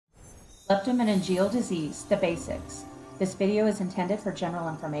Leptomeningeal disease, the basics. This video is intended for general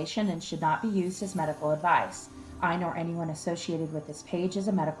information and should not be used as medical advice. I nor anyone associated with this page is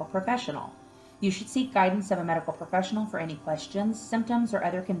a medical professional. You should seek guidance of a medical professional for any questions, symptoms, or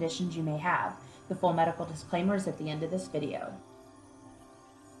other conditions you may have. The full medical disclaimer is at the end of this video.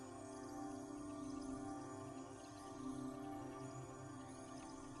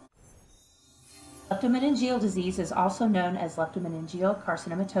 Leptomeningeal disease is also known as leptomeningeal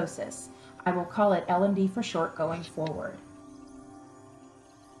carcinomatosis. I will call it LMD for short going forward.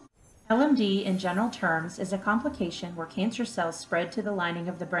 LMD, in general terms, is a complication where cancer cells spread to the lining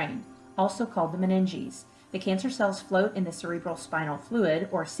of the brain, also called the meninges. The cancer cells float in the cerebral spinal fluid,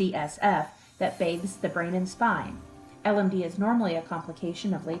 or CSF, that bathes the brain and spine. LMD is normally a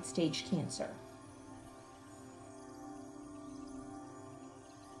complication of late-stage cancer.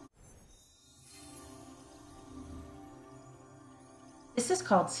 This is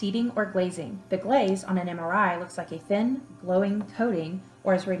called seeding or glazing. The glaze on an MRI looks like a thin, glowing coating,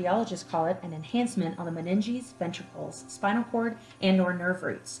 or as radiologists call it, an enhancement on the meninges, ventricles, spinal cord, and/or nerve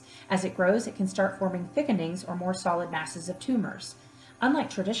roots. As it grows, it can start forming thickenings or more solid masses of tumors. Unlike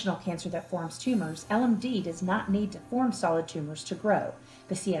traditional cancer that forms tumors, LMD does not need to form solid tumors to grow.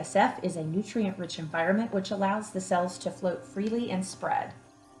 The CSF is a nutrient-rich environment which allows the cells to float freely and spread.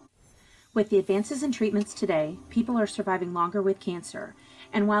 With the advances in treatments today, people are surviving longer with cancer,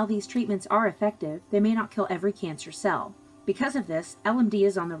 and while these treatments are effective, they may not kill every cancer cell. Because of this, LMD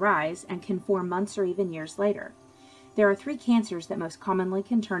is on the rise and can form months or even years later. There are 3 cancers that most commonly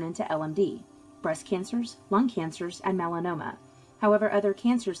can turn into LMD: breast cancers, lung cancers, and melanoma. However, other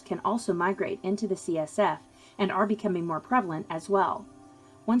cancers can also migrate into the CSF and are becoming more prevalent as well.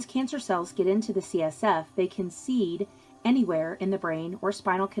 Once cancer cells get into the CSF, they can seed anywhere in the brain or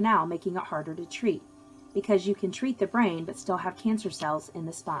spinal canal, making it harder to treat, because you can treat the brain but still have cancer cells in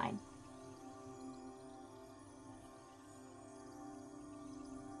the spine.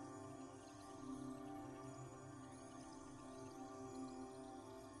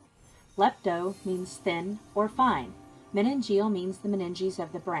 Lepto means thin or fine. Meningeal means the meninges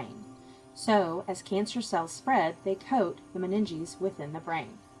of the brain. So, as cancer cells spread, they coat the meninges within the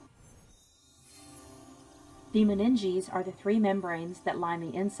brain. The meninges are the 3 membranes that line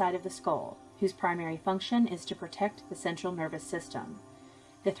the inside of the skull, whose primary function is to protect the central nervous system.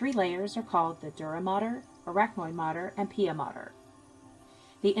 The 3 layers are called the dura mater, arachnoid mater, and pia mater.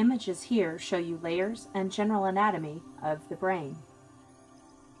 The images here show you layers and general anatomy of the brain.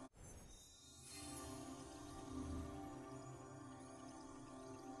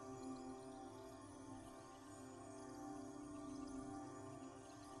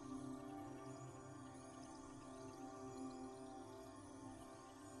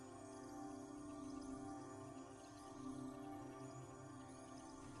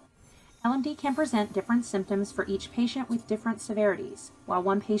 LMD can present different symptoms for each patient with different severities. While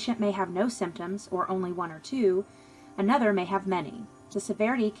one patient may have no symptoms or only 1 or 2, another may have many. The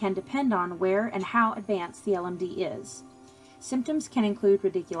severity can depend on where and how advanced the LMD is. Symptoms can include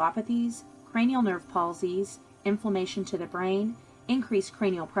radiculopathies, cranial nerve palsies, inflammation to the brain, increased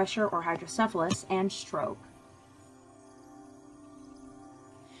cranial pressure or hydrocephalus, and stroke.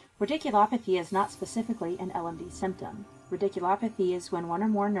 Radiculopathy is not specifically an LMD symptom. Radiculopathy is when 1 or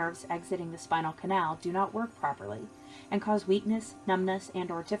more nerves exiting the spinal canal do not work properly and cause weakness, numbness,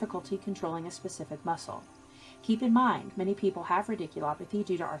 and/or difficulty controlling a specific muscle. Keep in mind, many people have radiculopathy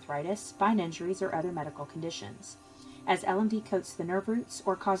due to arthritis, spine injuries, or other medical conditions. As LMD coats the nerve roots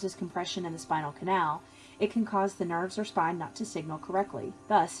or causes compression in the spinal canal, it can cause the nerves or spine not to signal correctly,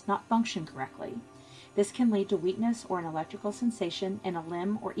 thus not function correctly. This can lead to weakness or an electrical sensation in a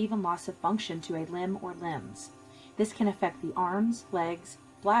limb or even loss of function to a limb or limbs. This can affect the arms, legs,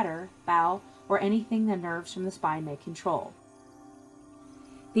 bladder, bowel, or anything the nerves from the spine may control.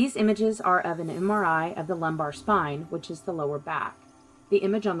 These images are of an MRI of the lumbar spine, which is the lower back. The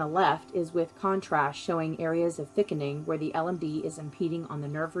image on the left is with contrast showing areas of thickening where the LMD is impeding on the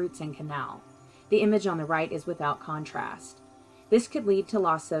nerve roots and canal. The image on the right is without contrast. This could lead to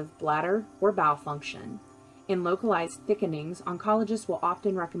loss of bladder or bowel function. In localized thickenings, oncologists will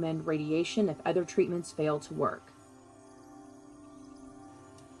often recommend radiation if other treatments fail to work.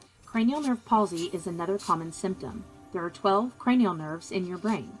 Cranial nerve palsy is another common symptom. There are 12 cranial nerves in your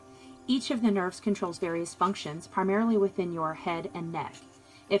brain. Each of the nerves controls various functions, primarily within your head and neck.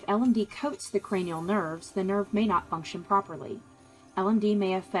 If LMD coats the cranial nerves, the nerve may not function properly. LMD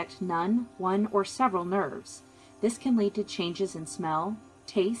may affect none, 1, or several nerves. This can lead to changes in smell,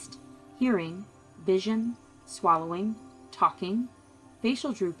 taste, hearing, vision, swallowing, talking,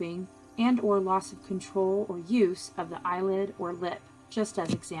 facial drooping, and/or loss of control or use of the eyelid or lip, just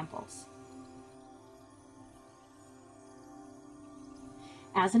as examples.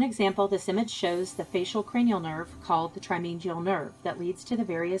 As an example, this image shows the facial cranial nerve called the trimeningeal nerve that leads to the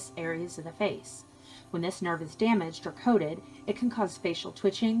various areas of the face. When this nerve is damaged or coated, it can cause facial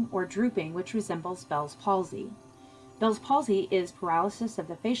twitching or drooping, which resembles Bell's palsy. Bell's palsy is paralysis of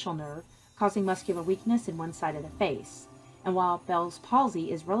the facial nerve, causing muscular weakness in one side of the face. And while Bell's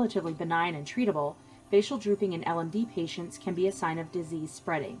palsy is relatively benign and treatable, facial drooping in LMD patients can be a sign of disease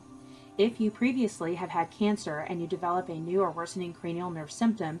spreading. If you previously have had cancer and you develop a new or worsening cranial nerve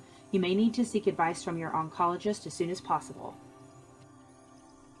symptom, you may need to seek advice from your oncologist as soon as possible.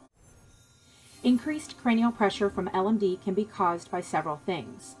 Increased cranial pressure from LMD can be caused by several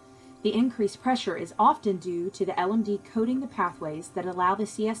things. The increased pressure is often due to the LMD coating the pathways that allow the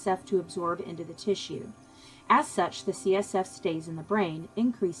CSF to absorb into the tissue. As such, the CSF stays in the brain,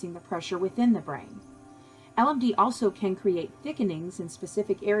 increasing the pressure within the brain. LMD also can create thickenings in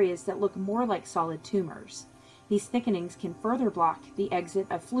specific areas that look more like solid tumors. These thickenings can further block the exit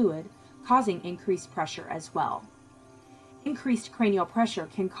of fluid, causing increased pressure as well. Increased cranial pressure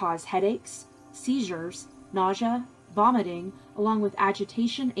can cause headaches, seizures, nausea, vomiting, along with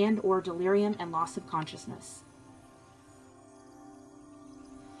agitation and/or delirium and loss of consciousness.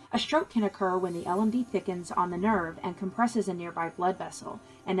 A stroke can occur when the LMD thickens on the nerve and compresses a nearby blood vessel,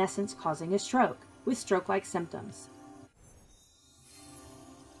 in essence causing a stroke, with stroke-like symptoms.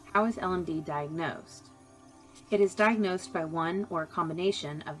 How is LMD diagnosed? It is diagnosed by one or a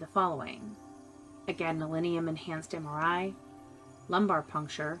combination of the following: a gadolinium enhanced MRI, lumbar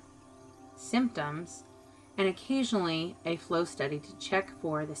puncture, symptoms, and occasionally a flow study to check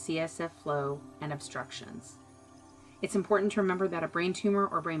for the CSF flow and obstructions. It's important to remember that a brain tumor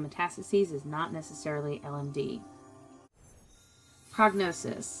or brain metastases is not necessarily LMD.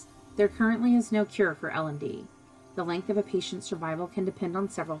 Prognosis. There currently is no cure for LMD. The length of a patient's survival can depend on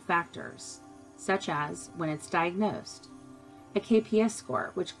several factors, such as when it's diagnosed, a KPS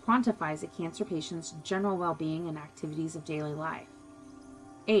score, which quantifies a cancer patient's general well-being and activities of daily life,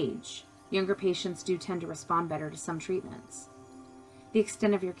 age. Younger patients do tend to respond better to some treatments, the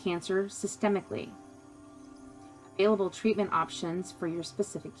extent of your cancer systemically, available treatment options for your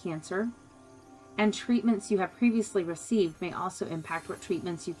specific cancer, and treatments you have previously received may also impact what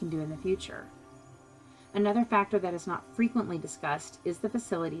treatments you can do in the future. Another factor that is not frequently discussed is the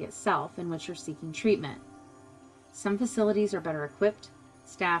facility itself in which you're seeking treatment. Some facilities are better equipped,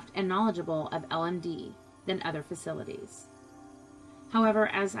 staffed, and knowledgeable of LMD than other facilities. However,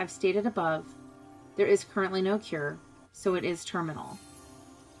 as I've stated above, there is currently no cure, so it is terminal.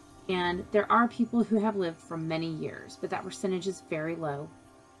 And there are people who have lived for many years, but that percentage is very low.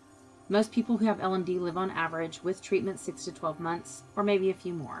 Most people who have LMD live on average with treatment 6 to 12 months, or maybe a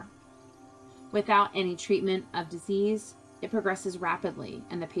few more. Without any treatment of disease, it progresses rapidly,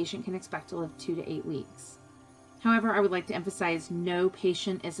 and the patient can expect to live 2 to 8 weeks. However, I would like to emphasize no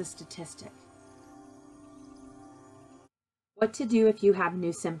patient is a statistic. What to do if you have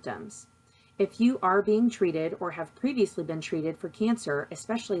new symptoms. If you are being treated or have previously been treated for cancer,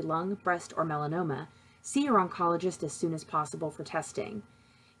 especially lung, breast, or melanoma, see your oncologist as soon as possible for testing.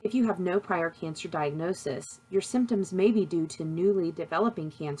 If you have no prior cancer diagnosis, your symptoms may be due to newly developing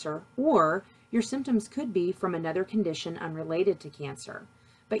cancer, or your symptoms could be from another condition unrelated to cancer.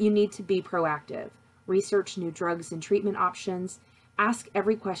 But you need to be proactive. Research new drugs and treatment options. Ask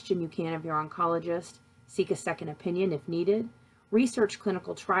every question you can of your oncologist. Seek a second opinion if needed. Research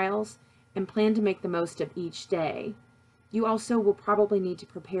clinical trials, and plan to make the most of each day. You also will probably need to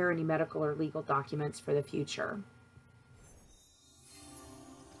prepare any medical or legal documents for the future.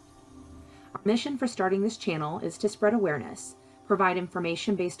 Our mission for starting this channel is to spread awareness, provide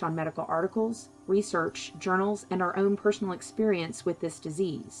information based on medical articles, research, journals, and our own personal experience with this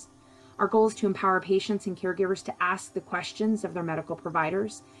disease. Our goal is to empower patients and caregivers to ask the questions of their medical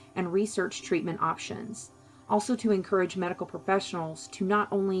providers and research treatment options. Also to encourage medical professionals to not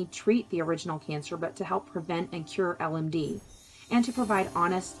only treat the original cancer, but to help prevent and cure LMD, and to provide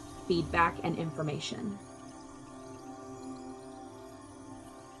honest feedback and information.